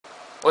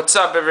What's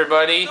up,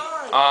 everybody?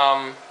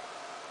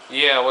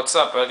 Yeah, what's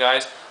up,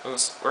 guys?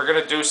 We're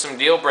gonna do some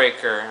deal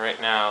breaker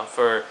right now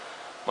for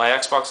my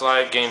Xbox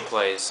Live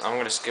gameplays. I'm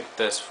gonna skip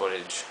this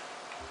footage.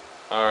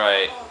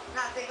 Alright,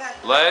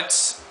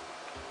 let's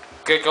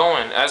get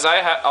going.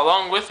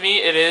 Along with me,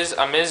 it is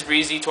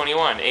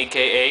AmizzBreezy21,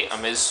 aka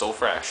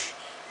AmizzSoFresh.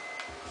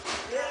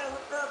 Yeah,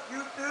 what's up,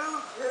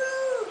 YouTube?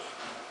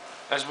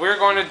 As we're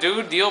going to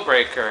do deal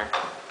breaker.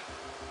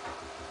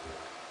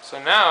 So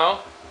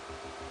now,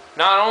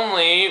 not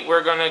only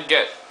we're gonna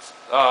do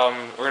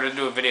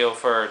a video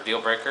for deal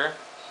breaker,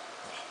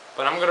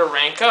 but I'm gonna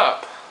rank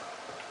up.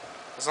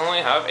 Cause I only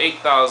have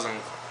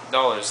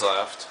 $8,000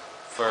 left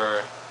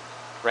for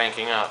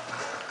ranking up.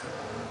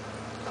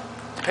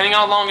 Depending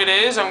how long it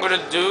is, I'm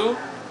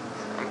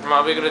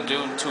probably gonna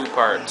do 2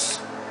 parts.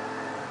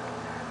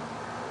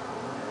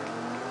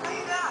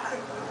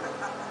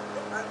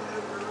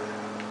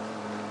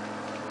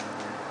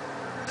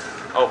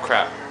 Oh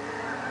crap.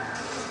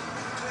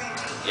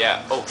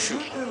 Yeah, oh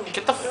shoot.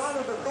 Get the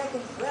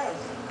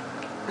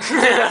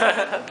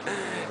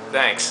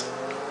Thanks.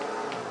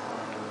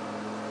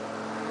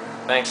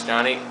 Thanks,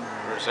 Johnny,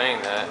 for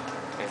saying that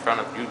in front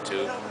of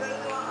YouTube.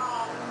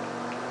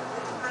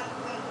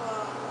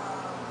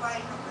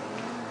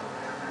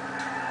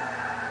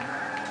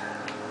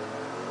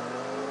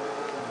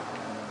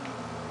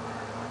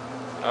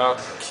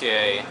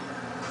 Okay.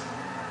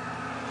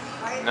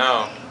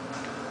 No.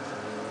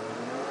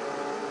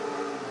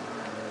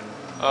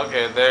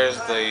 Okay, there's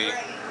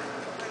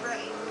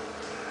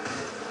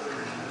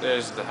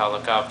the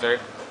helicopter.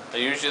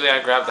 Usually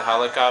I grab the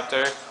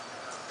helicopter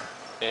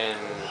in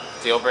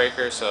deal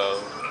breaker,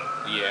 so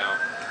yeah.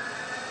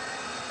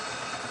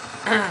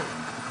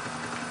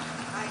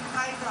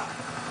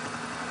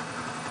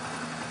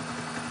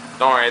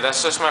 Don't worry,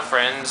 that's just my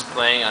friends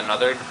playing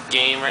another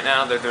game right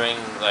now. They're doing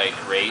like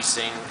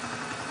racing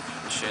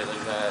and shit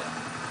like that.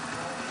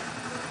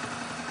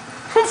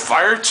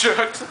 Fire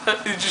truck?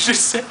 Did you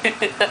just say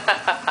it?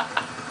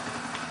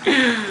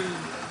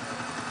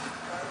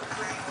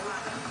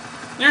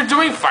 You're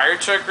doing fire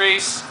truck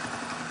race?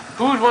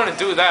 Who would want to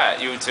do that,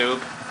 YouTube?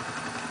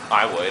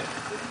 I would.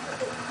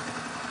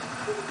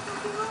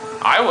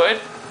 I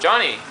would.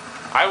 Johnny,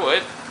 I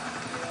would.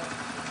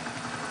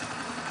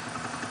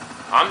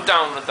 I'm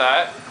down with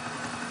that.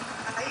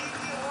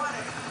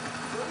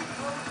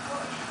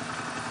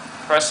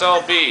 Press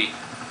LB.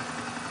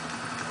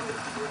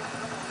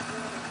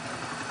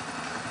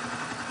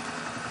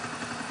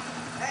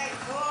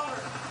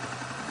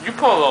 You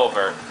pull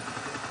over.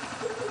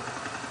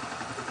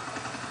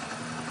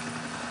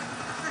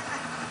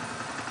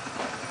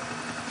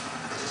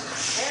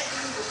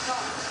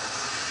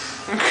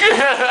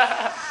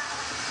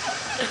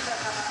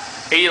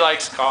 He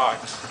likes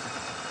cocks.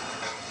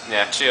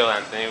 Yeah, chill,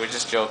 Anthony. We're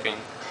just joking.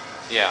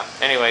 Yeah.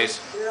 Anyways.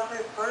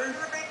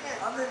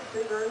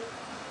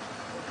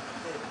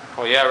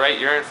 Oh yeah, right.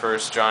 You're in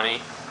first, Johnny.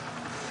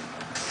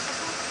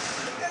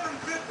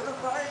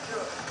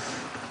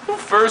 Who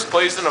first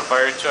placed in a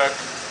fire truck?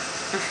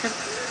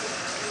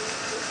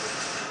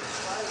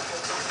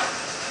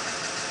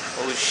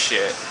 Holy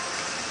shit.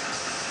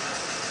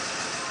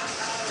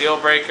 Deal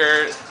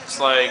breaker. It's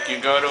like you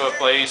go to a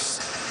place,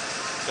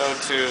 go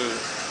to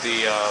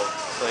the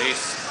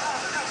place.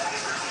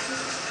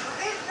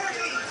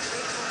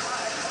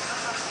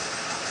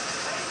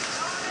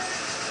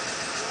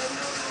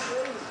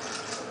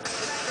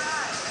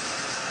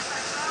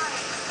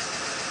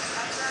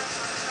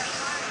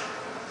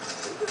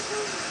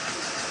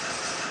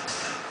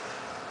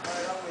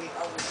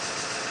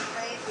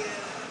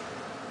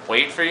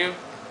 Wait for you?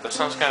 That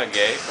sounds kind of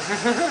gay.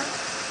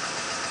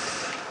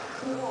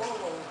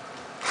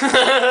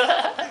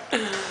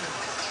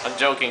 I'm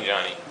joking,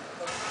 Johnny.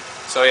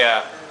 So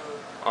yeah.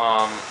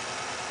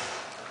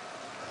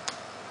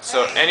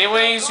 So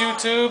anyways,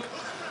 YouTube.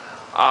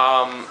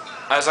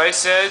 As I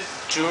said,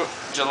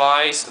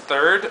 July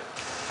 3rd,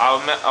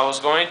 I was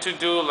going to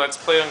do Let's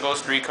Play on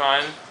Ghost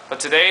Recon, but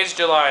today is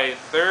July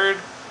 3rd.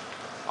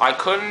 I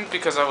couldn't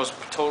because I'm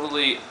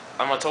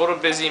a total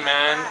busy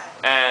man,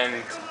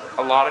 and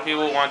a lot of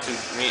people wanted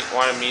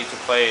me to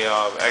play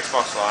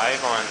Xbox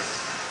Live on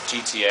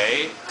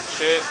GTA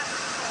shit,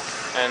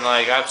 and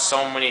like I have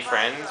so many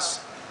friends.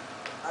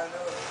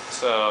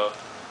 So,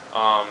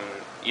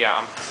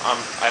 yeah,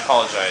 I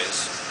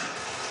apologize.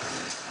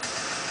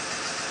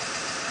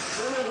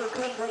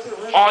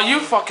 Oh, you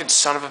fucking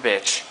son of a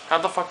bitch! How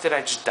the fuck did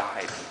I just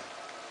die?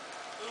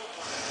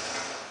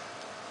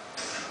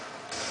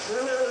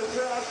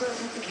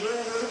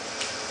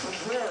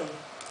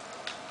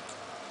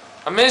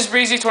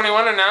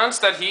 AmizzBreezy21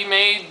 announced that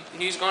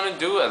he's going to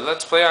do a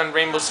Let's Play on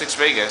Rainbow Six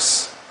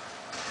Vegas.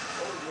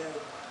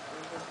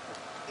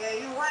 Yeah,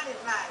 you won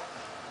it, man.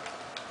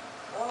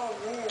 Oh,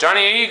 man.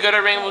 Johnny, are you good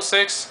at Rainbow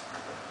Six?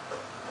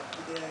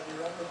 Yeah, dude,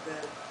 I'm the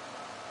best.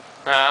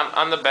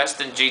 I'm the best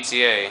in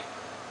GTA.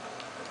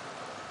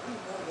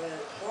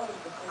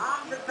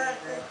 I'm the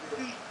best at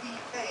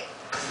GTA.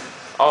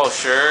 Oh,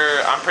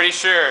 sure. I'm pretty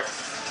sure.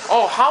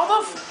 Oh, how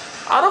the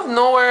Out of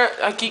nowhere,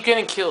 I keep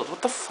getting killed.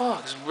 What the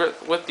fuck is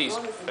with these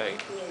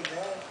fake?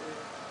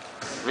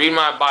 Read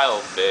my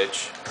bio,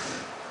 bitch.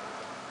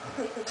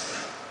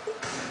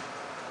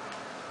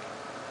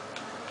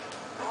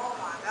 Oh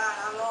my god,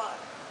 I lost.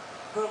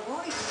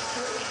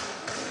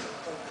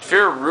 If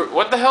you're rude,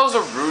 what the hell is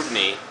a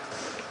rudeney?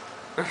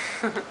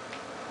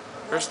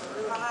 There's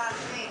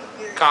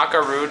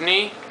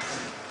cock-a-rudeney.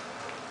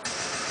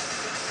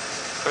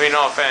 I mean,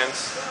 no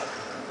offense.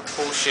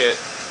 Oh shit.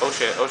 Oh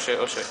shit. Oh shit.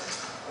 Oh shit.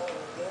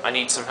 I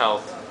need some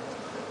help.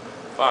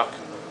 Fuck.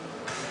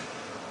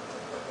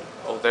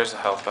 Oh, there's a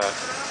health pack.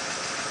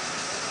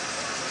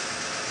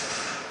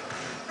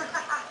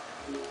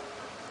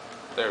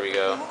 There we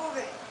go.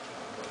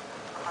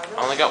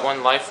 I only got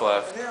one life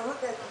left.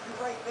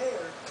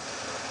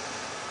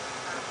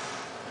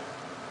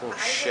 Oh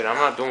shit, I'm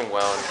not doing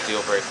well in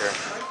Deal Breaker.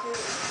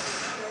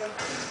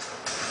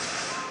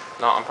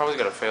 No, I'm probably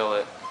gonna fail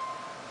it.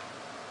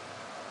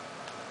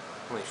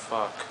 Holy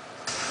fuck.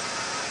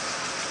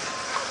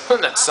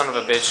 That son of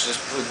a bitch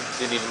just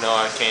didn't even know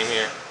I came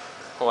here.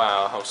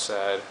 Wow, how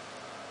sad.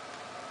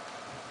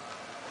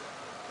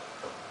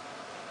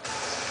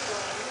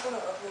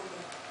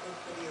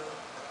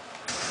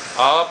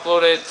 I'll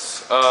upload it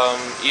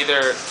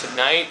either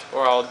tonight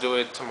or I'll do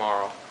it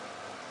tomorrow.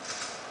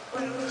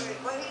 What are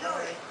you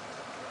doing?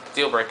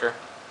 Deal Breaker.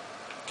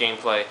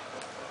 Gameplay.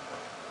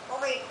 Oh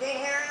wait, they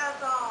hearing us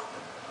song?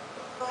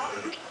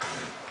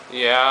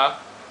 Yeah.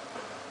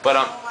 But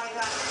Oh my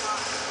god,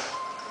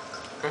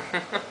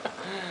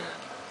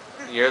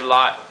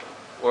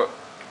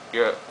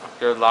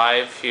 you're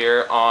live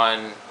here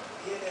on.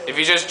 If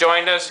you just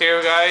joined us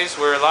here, guys,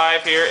 we're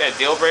live here at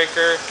Deal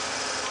Breaker,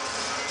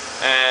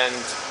 and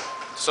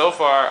so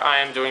far I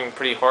am doing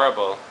pretty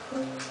horrible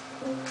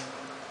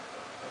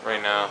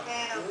right now.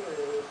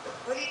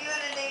 what are you doing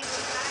today?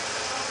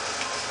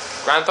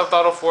 Grand Theft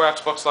Auto 4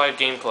 Xbox Live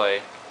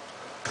gameplay.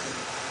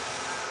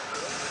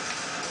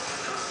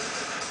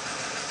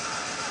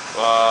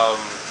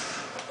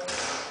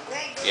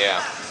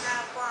 Yeah.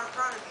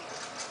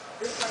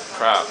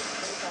 Crap.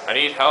 I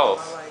need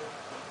health.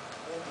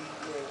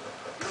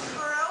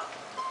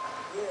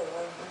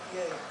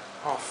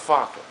 Oh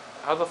fuck.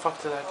 How the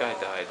fuck did that guy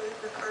die?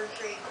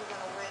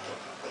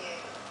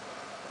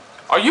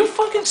 Are you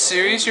fucking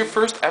serious? Your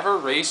first ever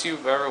race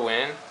you've ever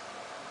win?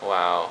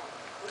 Wow.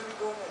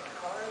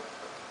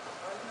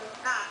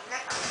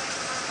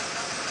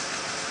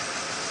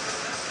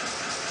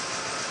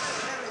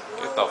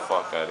 Get the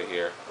fuck out of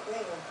here.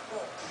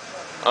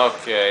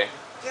 Okay.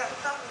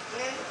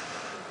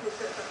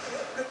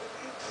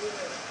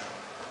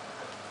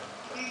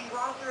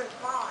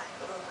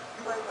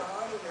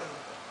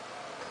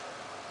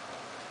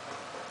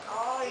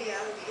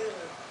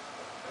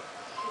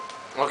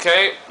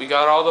 Okay, we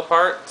got all the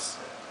parts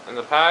and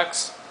the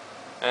packs,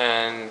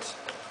 and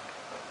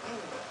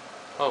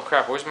oh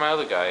crap, where's my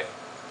other guy?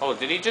 Oh,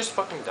 did he just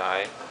fucking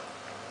die?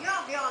 You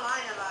don't be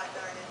online about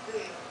during this, do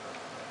you?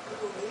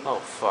 Oh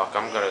fuck,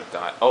 I'm gonna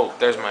die. Oh,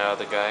 there's my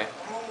other guy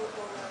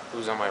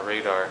who's on my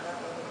radar.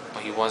 Oh,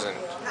 he wasn't.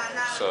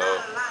 So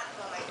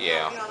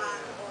yeah,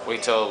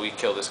 wait till we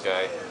kill this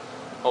guy.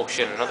 Oh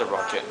shit, another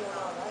rocket.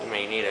 You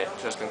may need it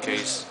just in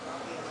case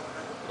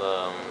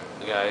the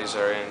guys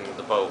are in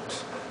the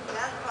boat.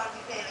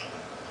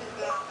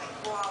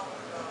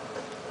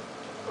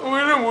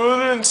 We're in a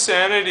world of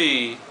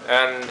insanity.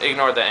 And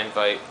ignore the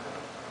invite.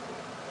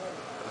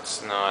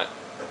 That's not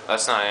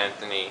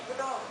Anthony.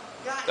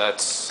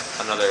 That's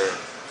another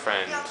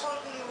friend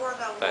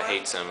that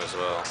hates him as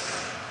well.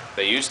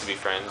 They used to be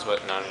friends,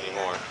 but not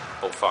anymore.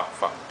 Oh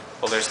fuck.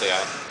 Oh, there's the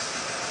guy.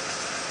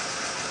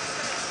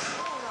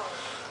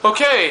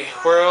 Okay,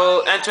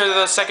 we'll enter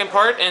the second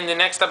part in the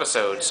next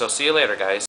episode. So see you later, guys.